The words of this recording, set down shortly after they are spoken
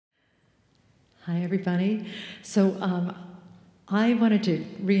Hi, everybody. I wanted to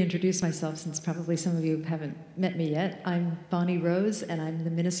reintroduce myself since probably some of you haven't met me yet. I'm Bonnie Rose, and I'm the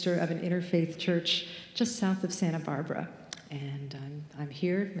minister of an interfaith church just south of Santa Barbara. And I'm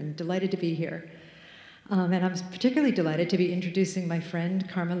here and delighted to be here. And I'm particularly delighted to be introducing my friend,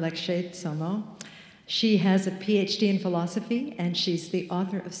 Lekshe Tsomo. She has a PhD in philosophy, and she's the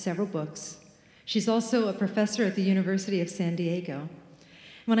author of several books. She's also a professor at the University of San Diego.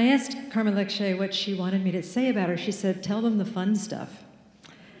 When I asked Lekshe what she wanted me to say about her, she said, "Tell them the fun stuff."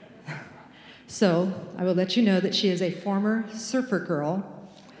 So I will let you know that she is a former surfer girl.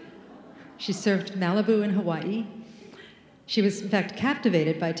 She surfed Malibu in Hawaii. She was, in fact,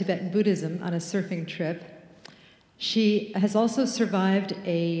 captivated by Tibetan Buddhism on a surfing trip. She has also survived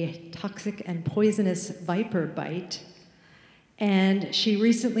a toxic and poisonous viper bite. And she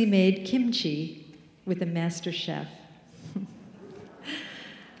recently made kimchi with a master chef.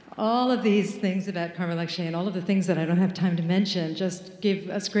 All of these things about Lekshe and all of the things that I don't have time to mention just give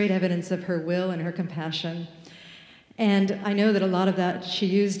us great evidence of her will and her compassion. And I know that a lot of that she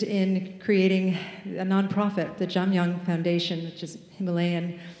used in creating a nonprofit, the Jamyang Foundation, which is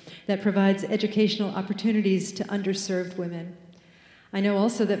Himalayan, that provides educational opportunities to underserved women. I know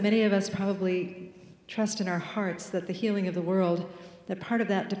also that many of us probably trust in our hearts that the healing of the world, that part of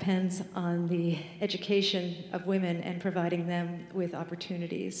that depends on the education of women and providing them with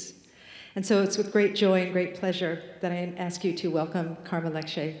opportunities. And so it's with great joy and great pleasure that I ask you to welcome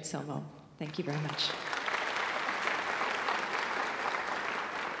Lekshe Tsomo. Thank you very much.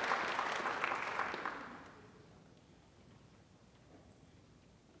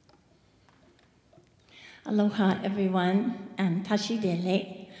 Aloha, everyone, and tashi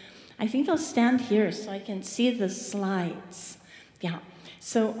dele. I think I'll stand here so I can see the slides. Yeah,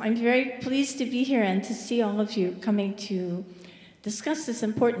 so I'm very pleased to be here and to see all of you coming to discuss this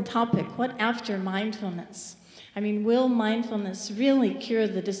important topic. What after mindfulness? I mean, will mindfulness really cure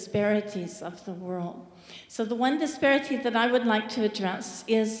the disparities of the world? So the one disparity that I would like to address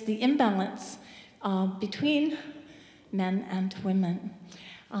is the imbalance between men and women.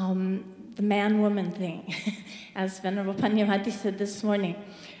 The man-woman thing, as Venerable Panyavati said this morning.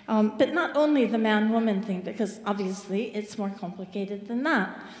 But not only the man-woman thing, because obviously it's more complicated than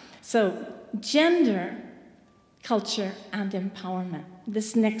that. So gender, culture, and empowerment,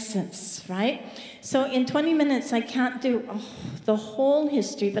 this nexus, right? So in 20 minutes, I can't do the whole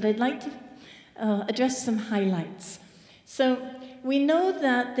history, but I'd like to address some highlights. So we know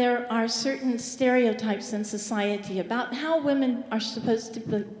that there are certain stereotypes in society about how women are supposed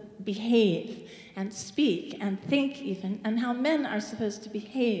to behave and speak and think even, and how men are supposed to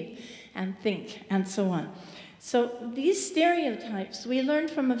behave and think and so on. So these stereotypes we learn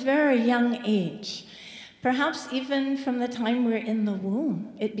from a very young age, perhaps even from the time we're in the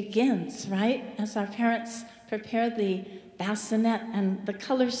womb. It begins, right? As our parents prepare the bassinet and the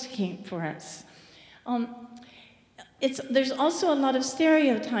color scheme for us. There's also a lot of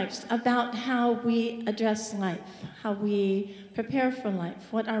stereotypes about how we address life, how we prepare for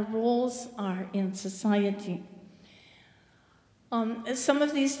life, what our roles are in society. Some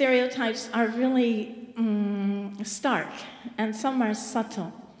of these stereotypes are really stark, and some are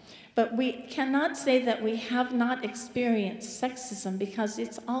subtle. But we cannot say that we have not experienced sexism because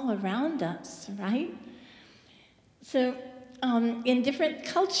it's all around us, right? So in different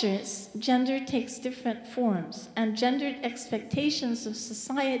cultures, gender takes different forms, and gendered expectations of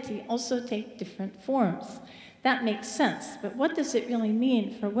society also take different forms. That makes sense, but what does it really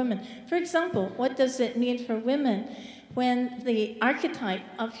mean for women? For example, what does it mean for women when the archetype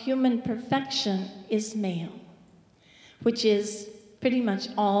of human perfection is male, which is pretty much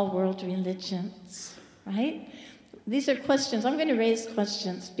all world religions, right? These are questions. I'm going to raise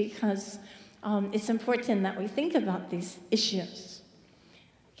questions because it's important that we think about these issues.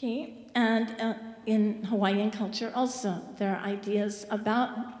 Okay, and in Hawaiian culture also, there are ideas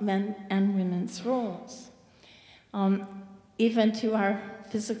about men and women's roles. Even to our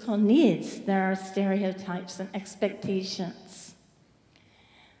physical needs, there are stereotypes and expectations.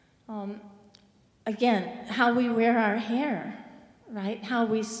 Again, how we wear our hair, right? How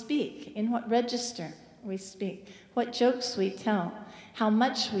we speak, in what register we speak, what jokes we tell, how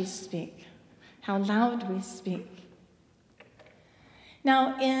much we speak, how loud we speak.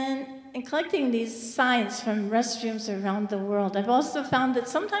 Now, in collecting these signs from restrooms around the world, I've also found that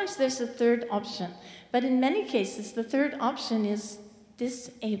sometimes there's a third option. But in many cases, the third option is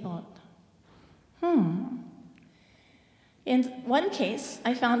disabled. In one case,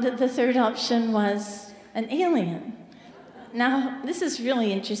 I found that the third option was an alien. Now, this is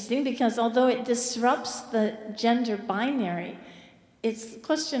really interesting because although it disrupts the gender binary, it's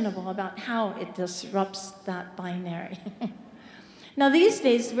questionable about how it disrupts that binary. Now, these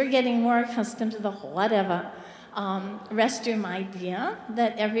days, we're getting more accustomed to the whatever restroom idea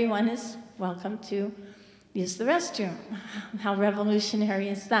that everyone is welcome to use the restroom. How revolutionary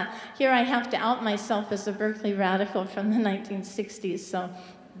is that? Here I have to out myself as a Berkeley radical from the 1960s, so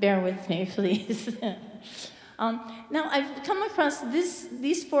bear with me, please. Now, I've come across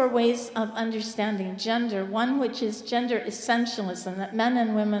these 4 ways of understanding gender. One, which is gender essentialism, that men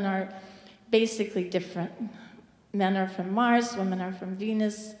and women are basically different. Men are from Mars, women are from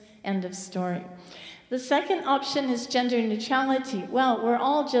Venus, end of story. The second option is gender neutrality. Well, we're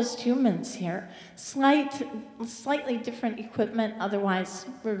all just humans here. Slightly different equipment, otherwise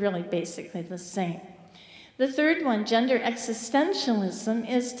we're really basically the same. The third one, gender existentialism,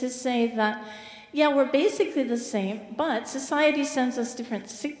 is to say that, yeah, we're basically the same, but society sends us different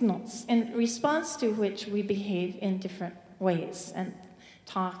signals in response to which we behave in different ways and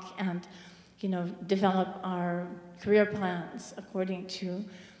talk and, develop our career plans according to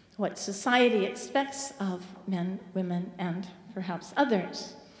what society expects of men, women, and perhaps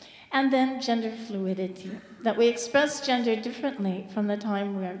others. And then gender fluidity, that we express gender differently from the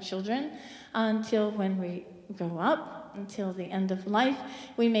time we are children until when we grow up, until the end of life.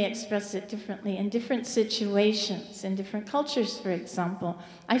 We may express it differently in different situations, in different cultures, for example.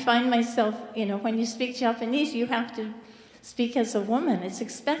 I find myself, when you speak Japanese, you have to speak as a woman. It's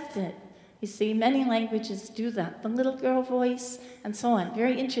expected. You see, many languages do that. The little girl voice and so on.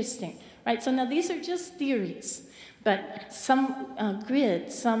 Very interesting, right? So now these are just theories, but some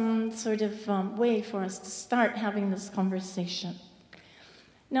grid, some sort of way for us to start having this conversation.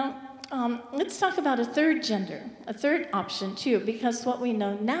 Now, let's talk about a third gender, a third option too, because what we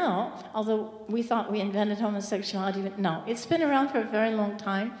know now, although we thought we invented homosexuality, but no, it's been around for a very long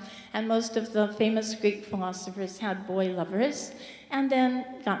time, and most of the famous Greek philosophers had boy lovers, and then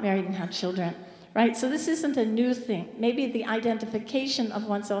got married and had children, right? So this isn't a new thing. Maybe the identification of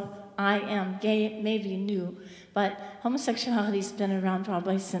oneself, I am gay, may be new, but homosexuality's been around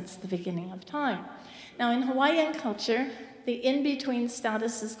probably since the beginning of time. Now, in Hawaiian culture, the in-between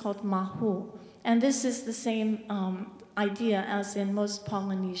status is called mahu, and this is the same idea as in most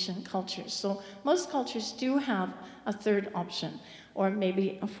Polynesian cultures. So most cultures do have a third option, or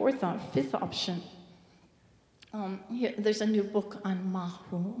maybe a fourth or fifth option. Here, there's a new book on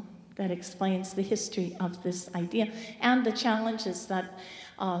mahu that explains the history of this idea and the challenges that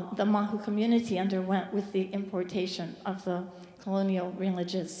the mahu community underwent with the importation of the colonial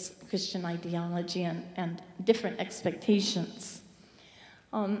religious Christian ideology and different expectations.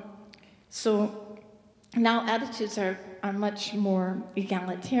 So now attitudes are much more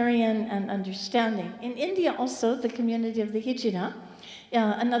egalitarian and understanding. In India also, the community of the Hijra,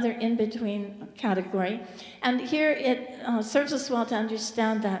 another in-between category. And here it serves us well to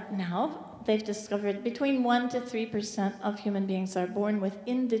understand that now they've discovered between 1% to 3% of human beings are born with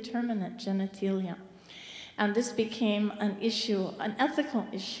indeterminate genitalia. And this became an issue, an ethical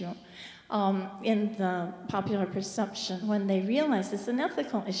issue, in the popular perception when they realized it's an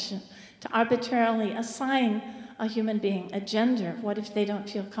ethical issue to arbitrarily assign a human being a gender. What if they don't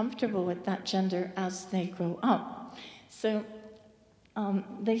feel comfortable with that gender as they grow up? So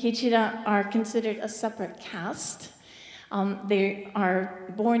the Hijra are considered a separate caste. They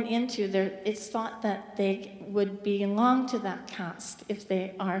are born into it's thought that they would belong to that caste if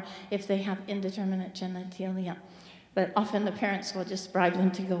they have indeterminate genitalia. But often the parents will just bribe them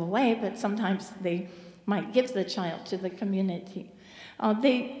to go away, but sometimes they might give the child to the community.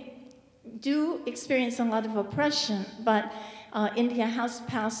 They do experience a lot of oppression, but India has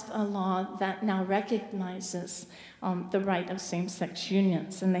passed a law that now recognizes the right of same-sex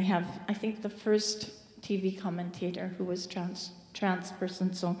unions. And they have, I think, the first TV commentator who was trans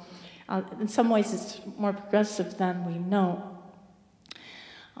person, so in some ways it's more progressive than we know.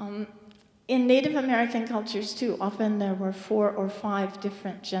 In Native American cultures too, often there were 4 or 5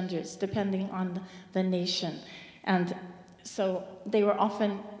 different genders depending on the nation. And so they were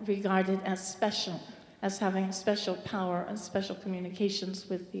often regarded as special, as having a special power and special communications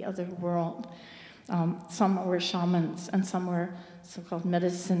with the other world. Some were shamans and some were so-called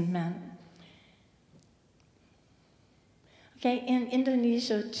medicine men. Okay, in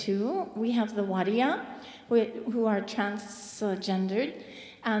Indonesia too, we have the waria, who are transgendered,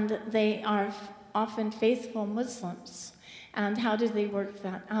 and they are often faithful Muslims. And how do they work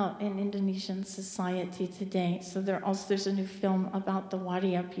that out in Indonesian society today? So there's a new film about the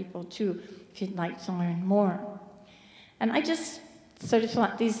waria people too, if you'd like to learn more. And I just sort of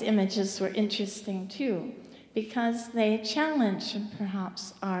thought these images were interesting too, because they challenge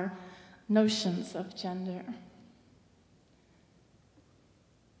perhaps our notions of gender.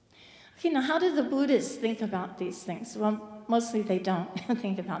 how do the Buddhists think about these things? Well, mostly they don't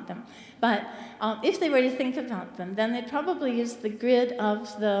think about them. But if they were to think about them, then they'd probably use the grid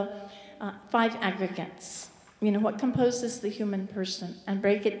of the 5 aggregates. What composes the human person, and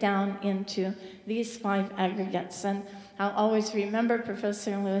break it down into these 5 aggregates. And I'll always remember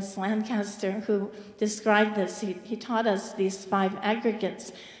Professor Lewis Lancaster, who described this. He taught us these 5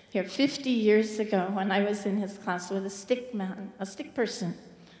 aggregates here 50 years ago when I was in his class with a stick person,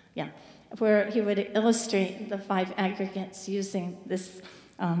 where he would illustrate the 5 aggregates using this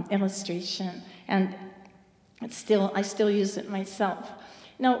illustration. And I still use it myself.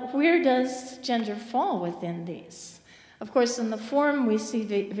 Now, where does gender fall within these? Of course, in the form, we see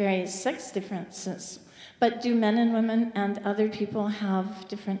various sex differences. But do men and women and other people have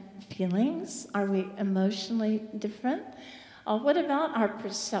different feelings? Are we emotionally different? What about our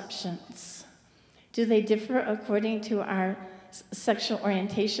perceptions? Do they differ according to our sexual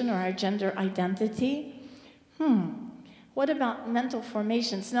orientation or our gender identity? What about mental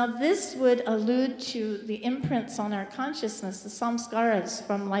formations? Now, this would allude to the imprints on our consciousness, the samskaras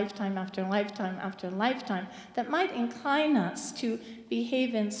from lifetime after lifetime after lifetime, that might incline us to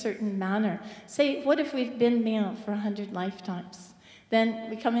behave in a certain manner. Say, what if we've been male for 100 lifetimes? Then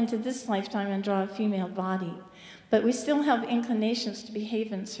we come into this lifetime and draw a female body. But we still have inclinations to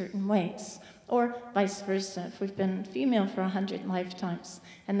behave in certain ways. Or vice versa, if we've been female for 100 lifetimes,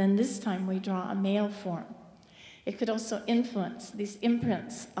 and then this time we draw a male form. It could also influence, these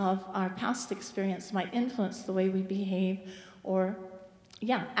imprints of our past experience might influence the way we behave or,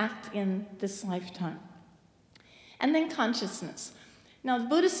 act in this lifetime. And then consciousness. Now, the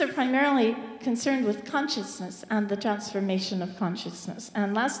Buddhists are primarily concerned with consciousness and the transformation of consciousness.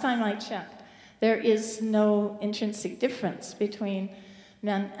 And last time I checked, there is no intrinsic difference between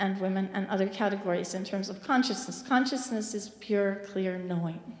men and women and other categories in terms of consciousness. Consciousness is pure, clear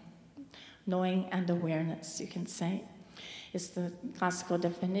knowing. Knowing and awareness, you can say, is the classical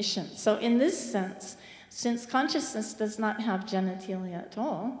definition. So in this sense, since consciousness does not have genitalia at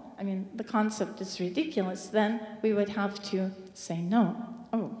all, the concept is ridiculous, then we would have to say no.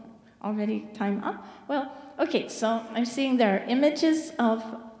 Oh, already time up? Well, okay, so I'm seeing there are images of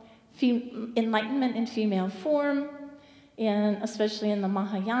enlightenment in female form, especially in the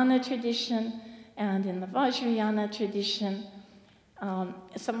Mahayana tradition and in the Vajrayana tradition.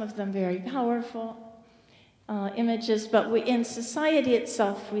 Some of them very powerful images, but in society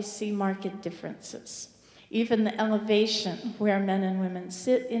itself, we see marked differences. Even the elevation where men and women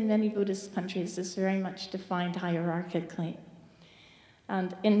sit in many Buddhist countries is very much defined hierarchically.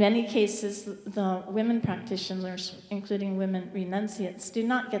 And in many cases, the women practitioners, including women renunciates, do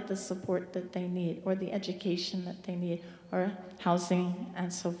not get the support that they need, or the education that they need, or housing,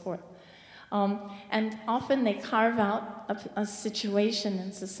 and so forth. And often they carve out a situation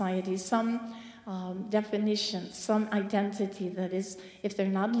in society, some definition, some identity that is, if they're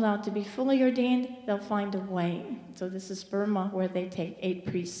not allowed to be fully ordained, they'll find a way. So this is Burma, where they take 8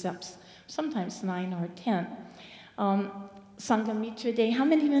 precepts, sometimes 9 or 10. Sanghamitra Day, how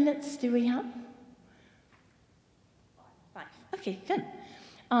many minutes do we have? 5. Okay, good.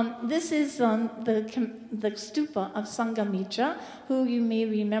 This is the stupa of Sanghamitra, who you may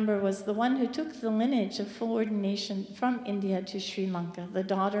remember was the one who took the lineage of full ordination from India to Sri Lanka, the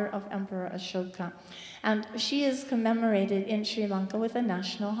daughter of Emperor Ashoka. And she is commemorated in Sri Lanka with a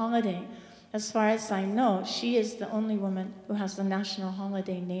national holiday. As far as I know, she is the only woman who has a national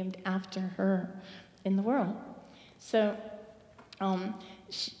holiday named after her in the world. So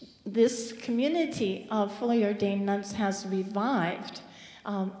this community of fully ordained nuns has revived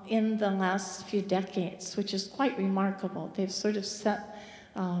in the last few decades, which is quite remarkable. They've sort of set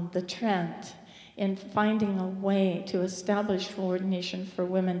the trend in finding a way to establish full ordination for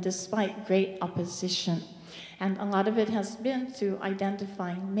women despite great opposition. And a lot of it has been through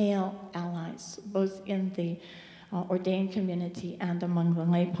identifying male allies, both in the ordained community and among the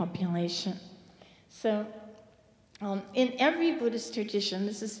lay population. So in every Buddhist tradition,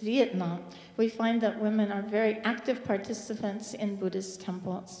 this is Vietnam, we find that women are very active participants in Buddhist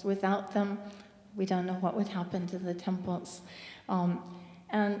temples. Without them, we don't know what would happen to the temples.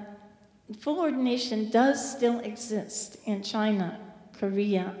 And full ordination does still exist in China,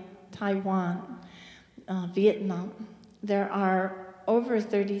 Korea, Taiwan, Vietnam. There are over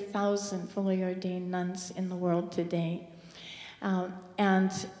 30,000 fully ordained nuns in the world today.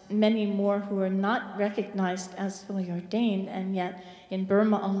 And many more who are not recognized as fully ordained, and yet in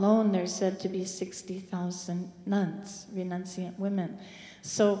Burma alone there's said to be 60,000 nuns, renunciant women.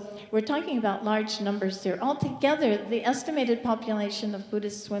 So we're talking about large numbers here. Altogether, the estimated population of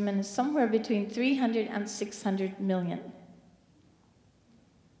Buddhist women is somewhere between 300 and 600 million.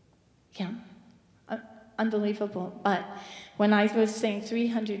 Yeah, unbelievable. But when I was saying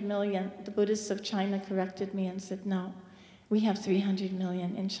 300 million, the Buddhists of China corrected me and said, no, we have 300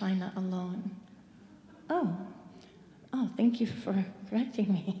 million in China alone. Oh, thank you for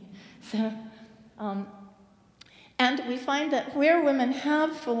correcting me. So, and we find that where women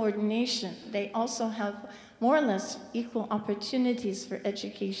have full ordination, they also have more or less equal opportunities for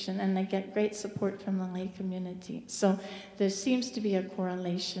education, and they get great support from the lay community. So there seems to be a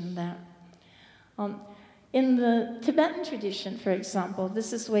correlation there. In the Tibetan tradition, for example,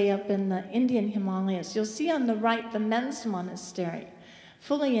 this is way up in the Indian Himalayas, you'll see on the right the men's monastery,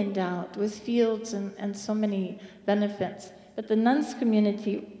 fully endowed with fields and so many benefits. But the nuns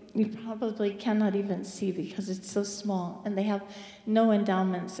community, you probably cannot even see because it's so small, and they have no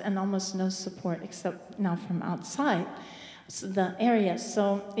endowments and almost no support except now from outside the area.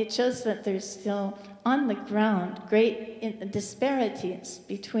 So it shows that there's still on the ground great disparities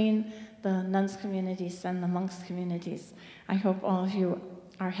between the nuns communities and the monks communities. I hope all of you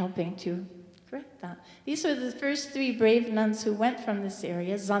are helping to correct that. These are the first 3 brave nuns who went from this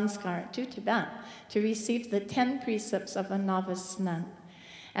area, Zanskar, to Tibet to receive the 10 precepts of a novice nun,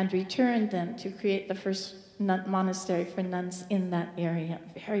 and returned then to create the first monastery for nuns in that area,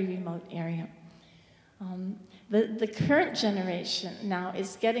 very remote area. The current generation now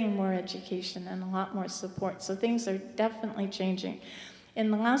is getting more education and a lot more support, so things are definitely changing. In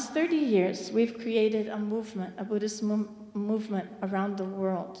the last 30 years, we've created a movement, a Buddhist movement around the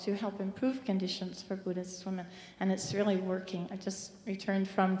world to help improve conditions for Buddhist women, and it's really working. I just returned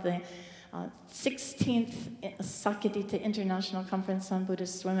from the 16th Sakadita International Conference on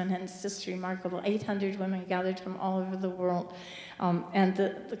Buddhist Women, and it's just remarkable. 800 women gathered from all over the world, and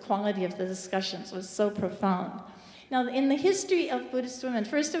the quality of the discussions was so profound. Now, in the history of Buddhist women,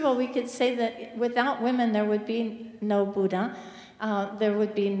 first of all, we could say that without women, there would be no Buddha. There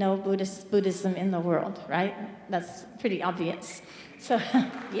would be no Buddhism in the world, right? That's pretty obvious. So,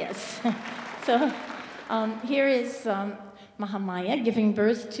 yes. So, here is Mahamaya giving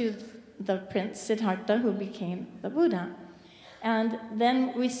birth to the prince Siddhartha, who became the Buddha. And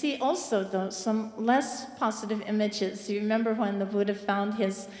then we see also, though, some less positive images. You remember when the Buddha found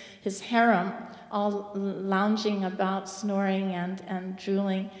his harem all lounging about, snoring and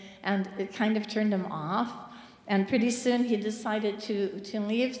drooling, and it kind of turned him off. And pretty soon he decided to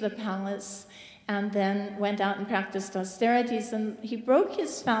leave the palace, and then went out and practiced austerities. And he broke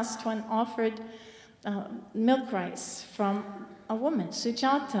his fast when offered milk rice from a woman,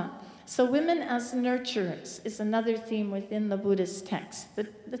 Sujata. So women as nurturers is another theme within the Buddhist texts.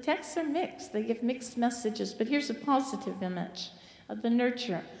 The texts are mixed. They give mixed messages, but here's a positive image of the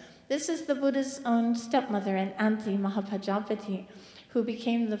nurturer. This is the Buddha's own stepmother and auntie, Mahapajapati, who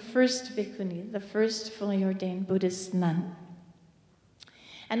became the first bhikkhuni, the first fully ordained Buddhist nun.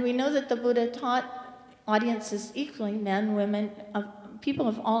 And we know that the Buddha taught audiences equally, men, women, people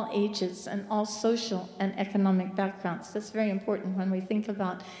of all ages and all social and economic backgrounds. That's very important when we think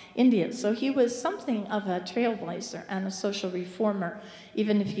about India. So he was something of a trailblazer and a social reformer,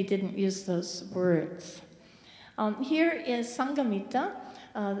 even if he didn't use those words. Here is Sangamita,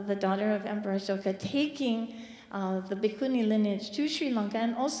 the daughter of Emperor Ashoka, taking the bhikkhuni lineage to Sri Lanka,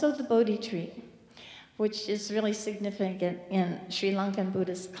 and also the Bodhi tree, which is really significant in Sri Lankan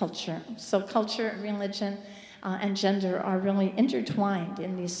Buddhist culture. So culture, religion, and gender are really intertwined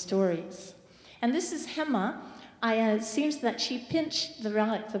in these stories. And this is Hema. It seems that she pinched the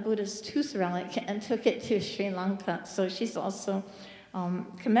relic, the Buddha's tooth relic, and took it to Sri Lanka. So she's also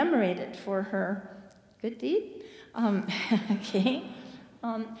commemorated for her good deed. Okay.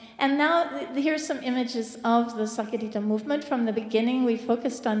 And now here's some images of the Sakadita movement. From the beginning, we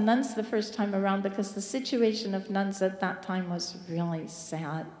focused on nuns the first time around because the situation of nuns at that time was really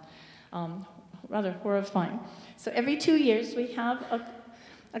sad, rather horrifying. So every 2 years, we have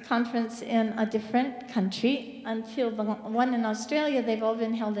a conference in a different country. Until the one in Australia, they've all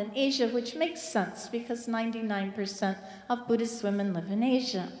been held in Asia, which makes sense because 99% of Buddhist women live in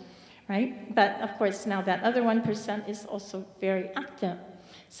Asia, right? But of course, now that other 1% is also very active.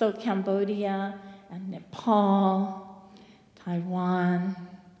 So Cambodia and Nepal, Taiwan,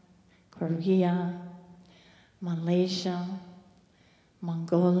 Korea, Malaysia,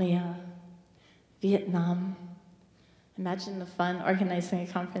 Mongolia, Vietnam. Imagine the fun organizing a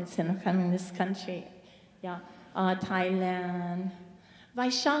conference in this country. Yeah, Thailand.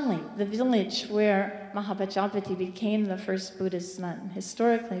 Vaishali, the village where Mahapajapati became the first Buddhist nun,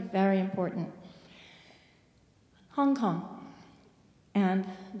 historically very important. Hong Kong, and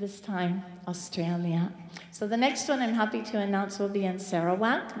this time Australia. So the next one I'm happy to announce will be in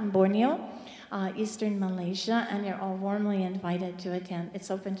Sarawak, in Borneo. Eastern Malaysia, and you're all warmly invited to attend.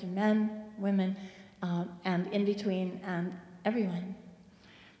 It's open to men, women, and in between, and everyone.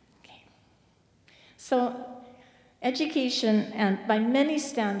 Okay. So, education, and by many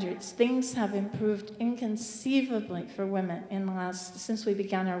standards, things have improved inconceivably for women since we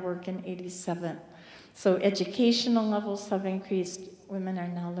began our work in '87. So educational levels have increased. Women are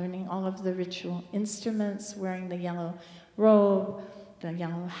now learning all of the ritual instruments, wearing the yellow robe, the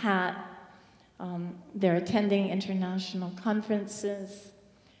yellow hat. They're attending international conferences.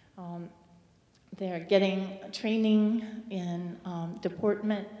 They're getting training in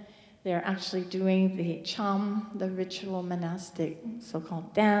deportment. They're actually doing the cham, the ritual monastic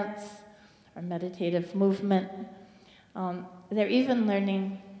so-called dance or meditative movement. They're even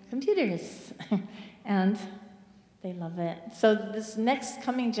learning computers, and they love it. So this next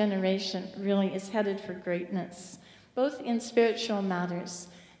coming generation really is headed for greatness, both in spiritual matters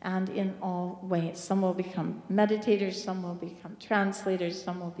and in all ways. Some will become meditators, some will become translators,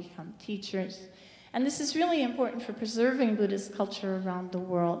 some will become teachers. And this is really important for preserving Buddhist culture around the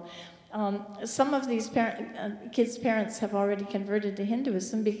world. Some of these kids' parents have already converted to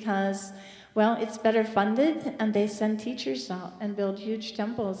Hinduism because, well, it's better funded, and they send teachers out and build huge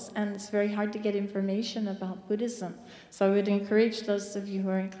temples, and it's very hard to get information about Buddhism. So I would encourage those of you who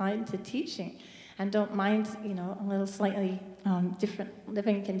are inclined to teaching and don't mind, a little slightly different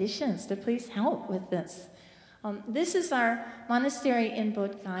living conditions to please help with this. This is our monastery in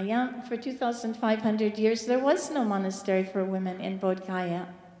Bodh Gaya. For 2,500 years, there was no monastery for women in Bodh Gaya.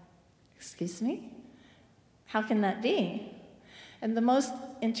 Excuse me? How can that be? And the most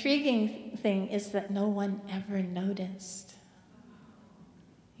intriguing thing is that no one ever noticed.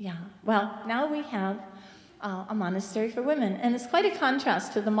 Yeah, well, now we have a monastery for women. And it's quite a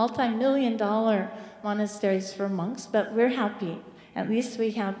contrast to the multi-million-dollar monasteries for monks, but we're happy. At least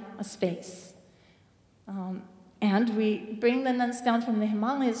we have a space. And we bring the nuns down from the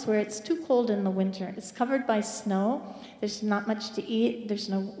Himalayas where it's too cold in the winter. It's covered by snow. There's not much to eat. There's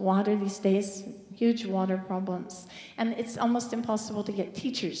no water these days. Huge water problems. And it's almost impossible to get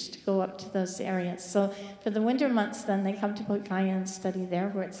teachers to go up to those areas. So for the winter months, then they come to Bodh Gaya and study there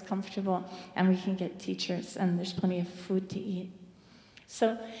where it's comfortable, and we can get teachers, and there's plenty of food to eat.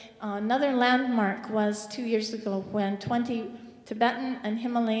 So another landmark was 2 years ago when 20 Tibetan and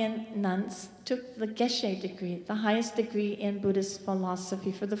Himalayan nuns took the Geshe degree, the highest degree in Buddhist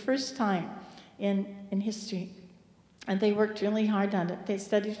philosophy, for the first time in history. And they worked really hard on it. They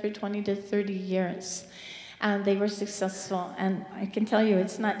studied for 20 to 30 years. And they were successful. And I can tell you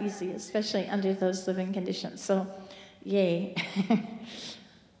it's not easy, especially under those living conditions. So, yay.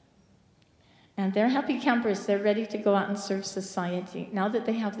 And they're happy campers. They're ready to go out and serve society now that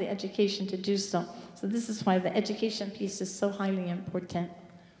they have the education to do so. So this is why the education piece is so highly important.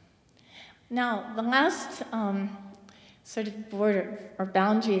 Now, the last sort of border or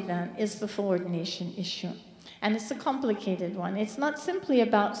boundary then is the full ordination issue. And it's a complicated one. It's not simply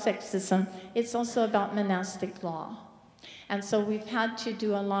about sexism, it's also about monastic law. And so we've had to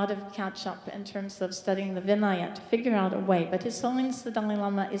do a lot of catch-up in terms of studying the Vinaya to figure out a way. But His Holiness the Dalai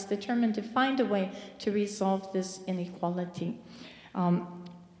Lama is determined to find a way to resolve this inequality.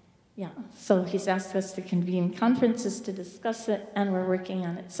 So he's asked us to convene conferences to discuss it, and we're working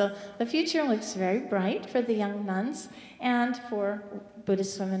on it. So the future looks very bright for the young nuns and for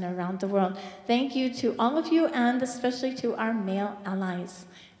Buddhist women around the world. Thank you to all of you, and especially to our male allies.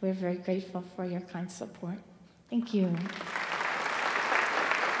 We're very grateful for your kind support. Thank you.